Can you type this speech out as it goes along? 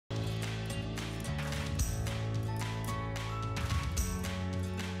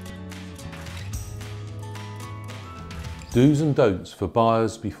Do's and don'ts for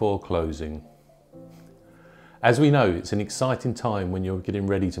buyers before closing. As we know, it's an exciting time when you're getting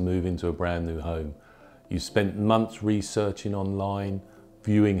ready to move into a brand new home. You've spent months researching online,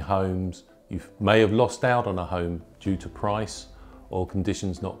 viewing homes. You may have lost out on a home due to price or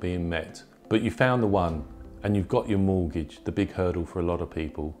conditions not being met. But you found the one and you've got your mortgage, the big hurdle for a lot of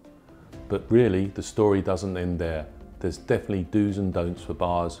people. But really, the story doesn't end there. There's definitely do's and don'ts for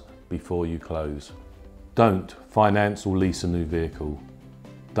buyers before you close. Don't finance or lease a new vehicle.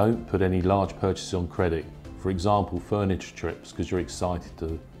 Don't put any large purchases on credit. For example, furniture trips because you're excited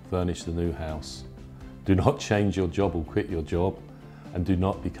to furnish the new house. Do not change your job or quit your job, and do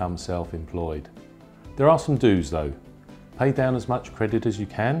not become self-employed. There are some do's though. Pay down as much credit as you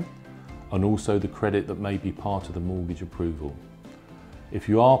can, and also the credit that may be part of the mortgage approval. If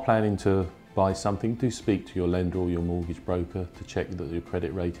you are planning to buy something, do speak to your lender or your mortgage broker to check that your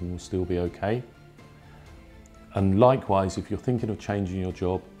credit rating will still be okay. And likewise, if you're thinking of changing your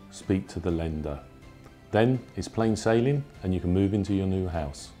job, speak to the lender. Then it's plain sailing and you can move into your new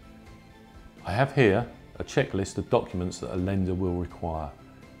house. I have here a checklist of documents that a lender will require.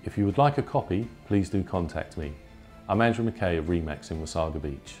 If you would like a copy, please do contact me. I'm Andrew Mckay of RE/MAX in Wasaga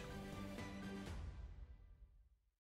Beach.